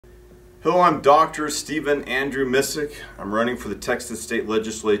Hello, I'm Dr. Stephen Andrew Missick. I'm running for the Texas State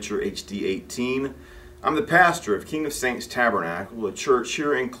Legislature, HD 18. I'm the pastor of King of Saints Tabernacle, a church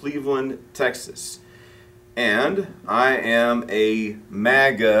here in Cleveland, Texas. And I am a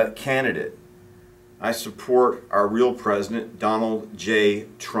MAGA candidate. I support our real president, Donald J.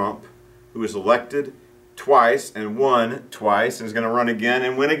 Trump, who was elected twice and won twice and is going to run again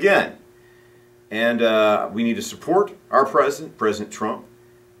and win again. And we need to support our president, President Trump.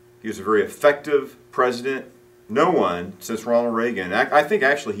 He was a very effective president. No one since Ronald Reagan, I think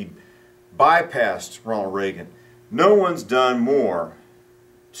actually he bypassed Ronald Reagan. No one's done more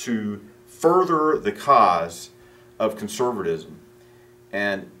to further the cause of conservatism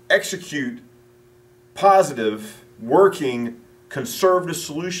and execute positive, working, conservative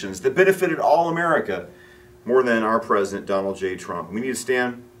solutions that benefited all America more than our president, Donald J. Trump. We need to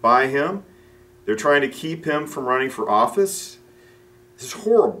stand by him. They're trying to keep him from running for office. This is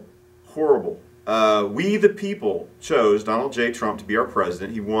horrible. Horrible. We, the people, chose Donald J. Trump to be our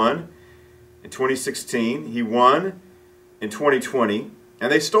president. He won in 2016. He won in 2020,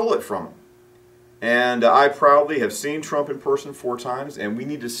 and they stole it from him. And I proudly have seen Trump in person 4 times, and we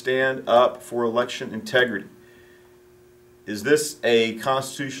need to stand up for election integrity. Is this a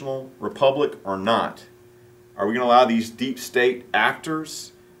constitutional republic or not? Are we going to allow these deep state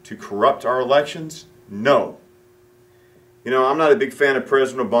actors to corrupt our elections? No. You know, I'm not a big fan of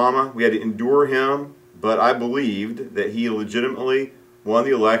President Obama. We had to endure him, but I believed that he legitimately won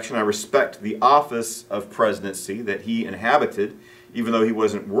the election. I respect the office of presidency that he inhabited, even though he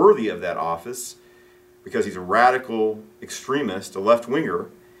wasn't worthy of that office, because he's a radical extremist, a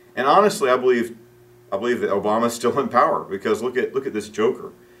left-winger. And honestly, I believe that Obama's still in power, because look at this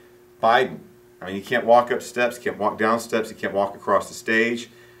joker, Biden. I mean, he can't walk up steps, he can't walk down steps, he can't walk across the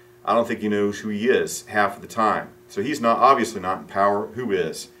stage. I don't think he knows who he is half of the time. So he's obviously not in power. Who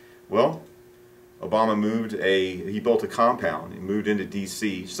is? Well, Obama he built a compound. He moved into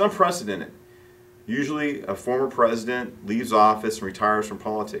D.C. It's unprecedented. Usually a former president leaves office and retires from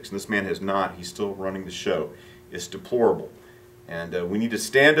politics, and this man has not. He's still running the show. It's deplorable. And we need to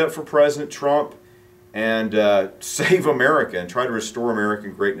stand up for President Trump and save America and try to restore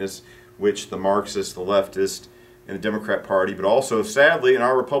American greatness, which the Marxists, the leftists, and the Democrat Party, but also, sadly, in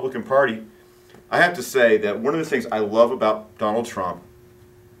our Republican Party, I have to say that one of the things I love about Donald Trump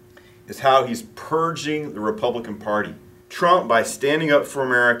is how he's purging the Republican Party. Trump, by standing up for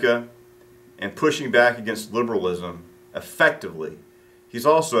America and pushing back against liberalism effectively, he's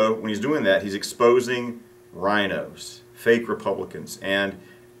also, when he's doing that, he's exposing rhinos, fake Republicans, and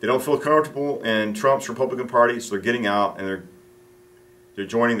they don't feel comfortable in Trump's Republican Party, so they're getting out and they're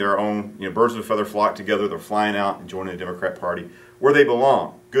joining their own, birds of a feather flock together. They're flying out and joining the Democrat Party where they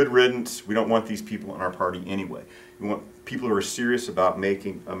belong. Good riddance. We don't want these people in our party anyway. We want people who are serious about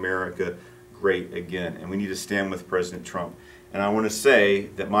making America great again. And we need to stand with President Trump. And I want to say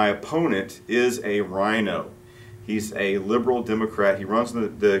that my opponent is a rhino. He's a liberal Democrat. He runs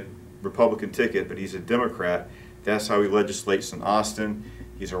the Republican ticket, but he's a Democrat. That's how he legislates in Austin.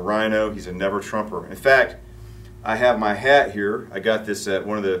 He's a rhino. He's a never-Trumper. In fact, I have my hat here. I got this at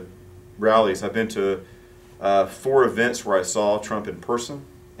one of the rallies. I've been to 4 events where I saw Trump in person.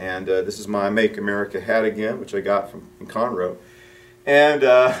 And this is my Make America hat again, which I got from Conroe. And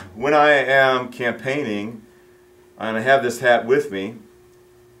when I am campaigning, I'm going to have this hat with me.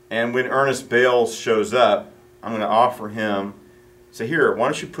 And when Ernest Bales shows up, I'm going to offer him, say, here, why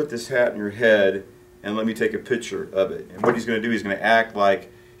don't you put this hat on your head and let me take a picture of it. And what he's going to do, he's going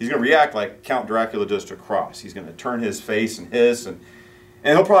to react like Count Dracula does to a cross. He's going to turn his face and hiss, and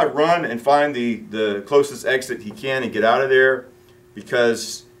he'll probably run and find the closest exit he can and get out of there,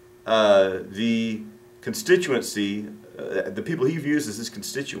 because the constituency, the people he views as his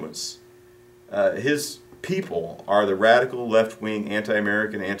constituents, his people are the radical left-wing,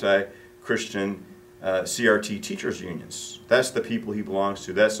 anti-American, anti-Christian CRT teachers unions. That's the people he belongs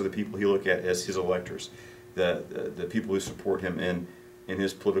to. That's the people he look at as his electors, the people who support him in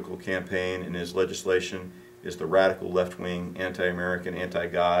his political campaign, in his legislation, is the radical left-wing, anti-American,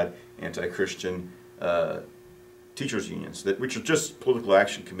 anti-God, anti-Christian teachers unions, which are just political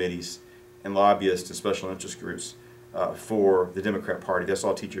action committees and lobbyists and special interest groups for the Democrat Party. That's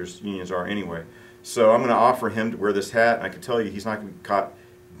all teachers unions are anyway. So I'm going to offer him to wear this hat, and I can tell you he's not going to be caught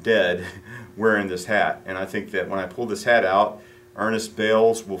dead wearing this hat. And I think that when I pull this hat out, Ernest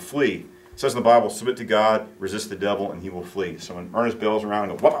Bales will flee. It says in the Bible, submit to God, resist the devil, and he will flee. So when Ernest Bales around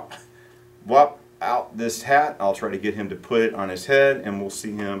and go, whop, whop, out this hat, I'll try to get him to put it on his head, and we'll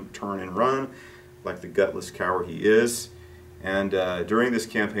see him turn and run like the gutless coward he is. And during this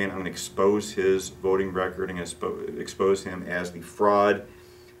campaign, I'm going to expose his voting record and expose him as the fraud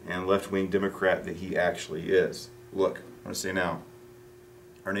and left-wing Democrat that he actually is. Look, I'm going to say now,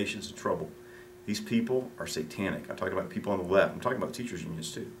 our nation's in trouble. These people are satanic. I'm talking about people on the left. I'm talking about teachers'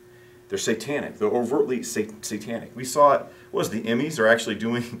 unions too. They're satanic. They're overtly satanic. We saw it. What was the Emmys? They're actually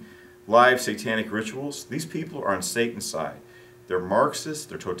doing live satanic rituals. These people are on Satan's side. They're Marxists.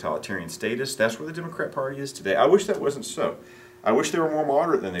 They're totalitarian statists. That's where the Democrat Party is today. I wish that wasn't so. I wish they were more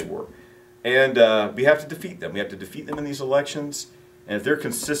moderate than they were. And we have to defeat them. We have to defeat them in these elections. And if they're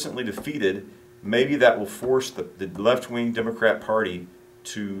consistently defeated, maybe that will force the left-wing Democrat Party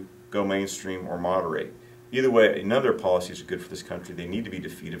to go mainstream or moderate. Either way, none of their policies are good for this country. They need to be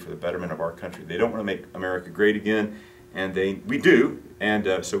defeated for the betterment of our country. They don't want to make America great again, and we do,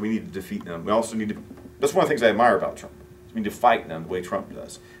 and so we need to defeat them. We also need to, that's one of the things I admire about Trump. We need to fight them the way Trump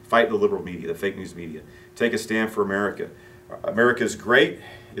does. Fight the liberal media, the fake news media. Take a stand for America. America is great.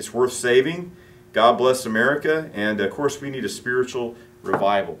 It's worth saving. God bless America, and of course we need a spiritual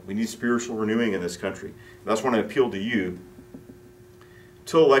revival. We need spiritual renewing in this country. That's when I appeal to you.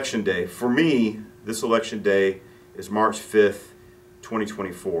 Till Election Day. For me, this Election Day is March 5th,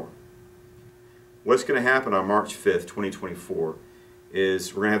 2024. What's going to happen on March 5th, 2024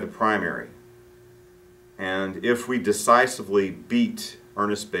 is we're going to have the primary. And if we decisively beat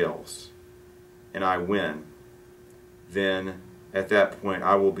Ernest Bales and I win, then at that point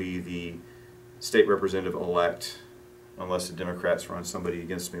I will be the state representative-elect, unless the Democrats run somebody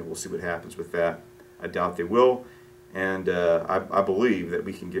against me. We'll see what happens with that. I doubt they will. And I believe that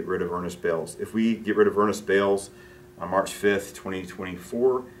we can get rid of Ernest Bales. If we get rid of Ernest Bales on March 5th,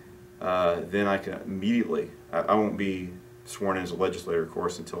 2024, then I can immediately, I won't be sworn in as a legislator, of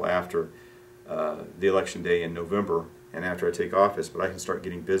course, until after the election day in November and after I take office, but I can start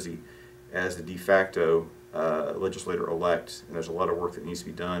getting busy as the de facto legislator-elect. And there's a lot of work that needs to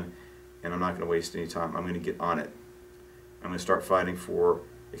be done, and I'm not going to waste any time. I'm going to get on it. I'm going to start fighting for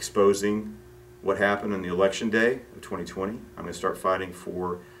exposing what happened on the election day of 2020. I'm going to start fighting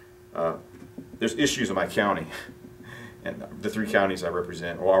for, there's issues in my county, and the 3 counties I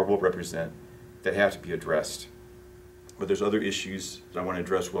represent, or I will represent, that have to be addressed. But there's other issues that I want to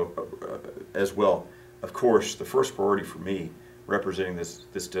address as well. Of course, the first priority for me, representing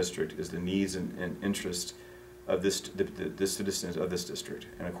this district, is the needs and interests of the citizens of this district.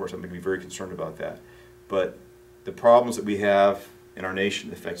 And of course, I'm going to be very concerned about that. But the problems that we have in our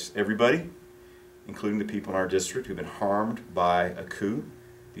nation affects everybody, including the people in our district who've been harmed by a coup.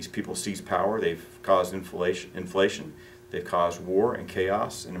 These people seized power. They've caused inflation. They've caused war and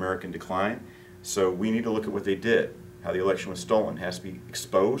chaos and American decline. So we need to look at what they did, how the election was stolen. It has to be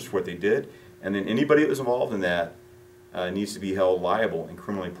exposed for what they did. And then anybody that was involved in that needs to be held liable and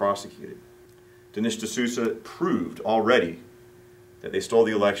criminally prosecuted. Dinesh D'Souza proved already that they stole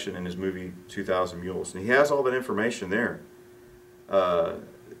the election in his movie 2,000 Mules. And he has all that information there.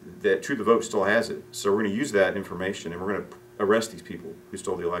 That Truth the Vote still has it. So we're going to use that information and we're going to arrest these people who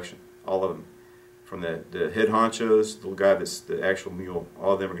stole the election. All of them. From the head honchos, the little guy that's the actual mule,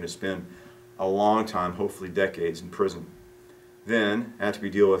 all of them are going to spend a long time, hopefully decades, in prison. Then, after we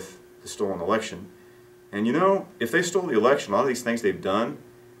deal with the stolen election, and you know, if they stole the election, a lot of these things they've done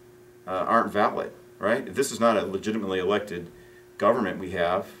aren't valid, right? If this is not a legitimately elected government we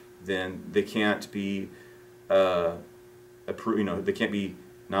have, then they can't be they can't be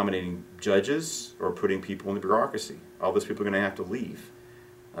nominating judges or putting people in the bureaucracy. All those people are going to have to leave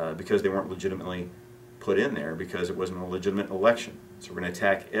because they weren't legitimately put in there, because it wasn't a legitimate election. So we're going to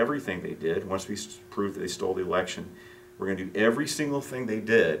attack everything they did. Once we prove that they stole the election, we're going to do every single thing they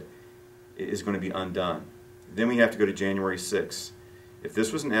did is going to be undone. Then we have to go to January 6th. If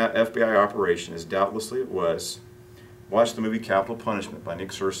this was an FBI operation, as doubtlessly it was, watch the movie Capital Punishment by Nick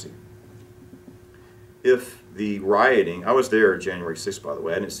Searcy. If the rioting, I was there January 6th, by the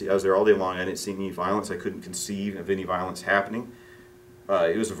way. I was there all day long. I didn't see any violence. I couldn't conceive of any violence happening.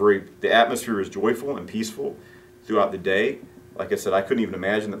 The atmosphere was joyful and peaceful throughout the day. Like I said, I couldn't even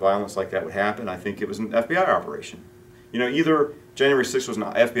imagine that violence like that would happen. I think it was an FBI operation. You know, either January 6th was an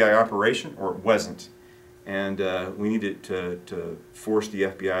FBI operation or it wasn't. And we needed to force the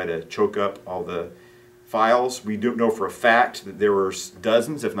FBI to choke up all the files. We do know for a fact that there were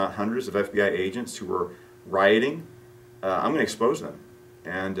dozens, if not hundreds, of FBI agents who were rioting. I'm going to expose them,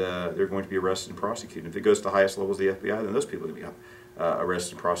 and they're going to be arrested and prosecuted. If it goes to the highest levels of the FBI, then those people are going to be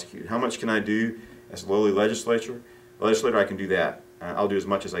arrested and prosecuted. How much can I do as a lowly legislator? I can do that. I'll do as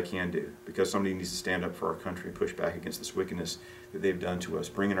much as I can do, because somebody needs to stand up for our country and push back against this wickedness that they've done to us,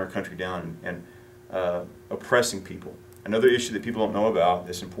 bringing our country down and oppressing people. Another issue that people don't know about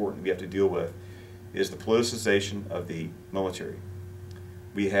that's important we have to deal with is the politicization of the military.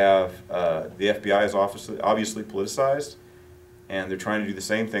 We have the FBI is obviously politicized, And they're trying to do the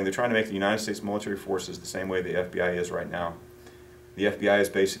same thing. They're trying to make the United States military forces the same way the FBI is right now. The FBI is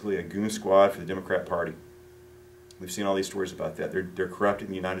basically a goon squad for the Democrat Party. We've seen all these stories about that. They're corrupting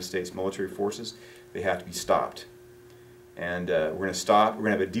the United States military forces. They have to be stopped. And we're going to stop. We're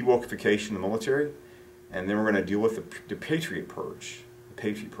going to have a de-wokification of the military, and then we're going to deal with the Patriot Purge. The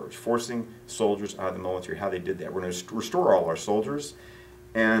Patriot Purge, forcing soldiers out of the military, how they did that. We're going to restore all our soldiers,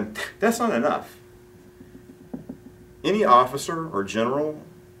 and that's not enough. Any officer or general,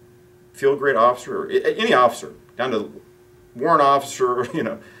 field grade officer, or any officer, down to warrant officer,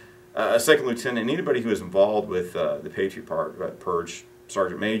 a second lieutenant, anybody who is involved with the Patriot Purge,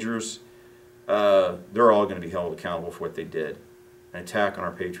 sergeant majors, they're all going to be held accountable for what they did, an attack on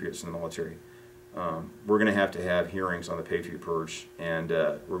our patriots in the military. We're going to have hearings on the Patriot Purge, and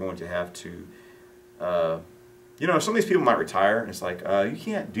we're going to have to, some of these people might retire, and it's like, you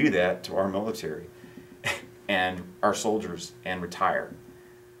can't do that to our military and our soldiers and retire.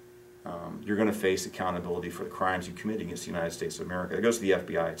 You're going to face accountability for the crimes you commit against the United States of America. That goes to the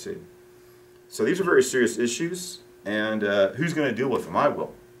FBI too. So these are very serious issues, and who's going to deal with them? I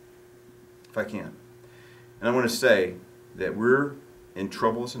will, if I can. And I want to say that we're in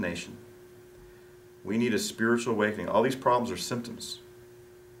trouble as a nation. We need a spiritual awakening. All these problems are symptoms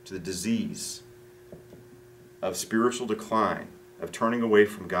to the disease of spiritual decline, of turning away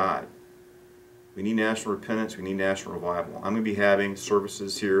from God. We need national repentance. We need national revival. I'm going to be having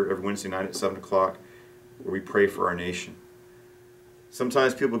services here every Wednesday night at 7 o'clock where we pray for our nation.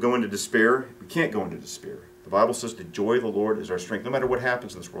 Sometimes people go into despair. We can't go into despair. The Bible says the joy of the Lord is our strength. No matter what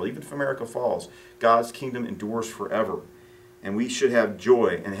happens in this world, even if America falls, God's kingdom endures forever. And we should have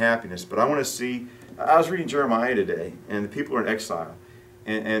joy and happiness. But I want to see, I was reading Jeremiah today, and the people are in exile.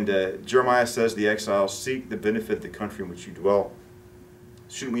 And Jeremiah says the exiles seek the benefit of the country in which you dwell.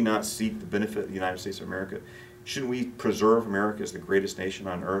 Shouldn't we not seek the benefit of the United States of America? Shouldn't we preserve America as the greatest nation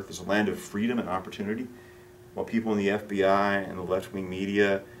on earth, as a land of freedom and opportunity, while people in the FBI and the left-wing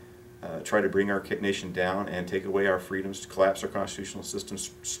media try to bring our nation down and take away our freedoms, to collapse our constitutional system,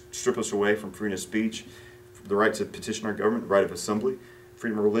 strip us away from freedom of speech, the right to petition our government, the right of assembly,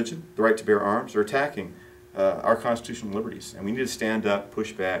 freedom of religion, the right to bear arms? They're attacking our constitutional liberties, and we need to stand up,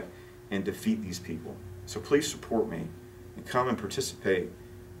 push back, and defeat these people. So please support me and come and participate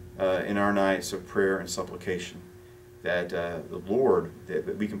in our nights of prayer and supplication, that the Lord,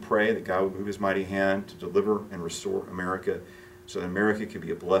 that we can pray that God would move His mighty hand to deliver and restore America, so that America can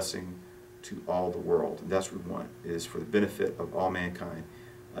be a blessing to all the world. And that's what we want, is for the benefit of all mankind.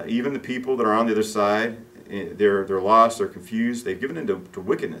 Even the people that are on the other side, they're lost, they're confused, they've given into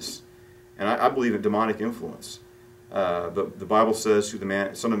wickedness. And I believe in demonic influence. But the Bible says, who the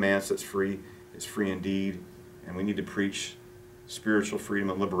Son of Man sets free is free indeed. And we need to preach spiritual freedom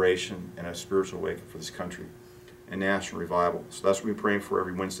and liberation and a spiritual awakening for this country and national revival. So that's what we're praying for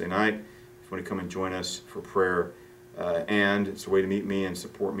every Wednesday night. If you want to come and join us for prayer, and it's a way to meet me and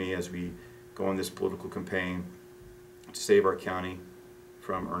support me as we go on this political campaign to save our county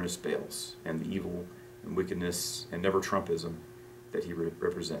from Ernest Bales and the evil and wickedness and never Trumpism that he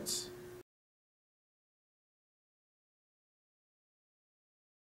represents.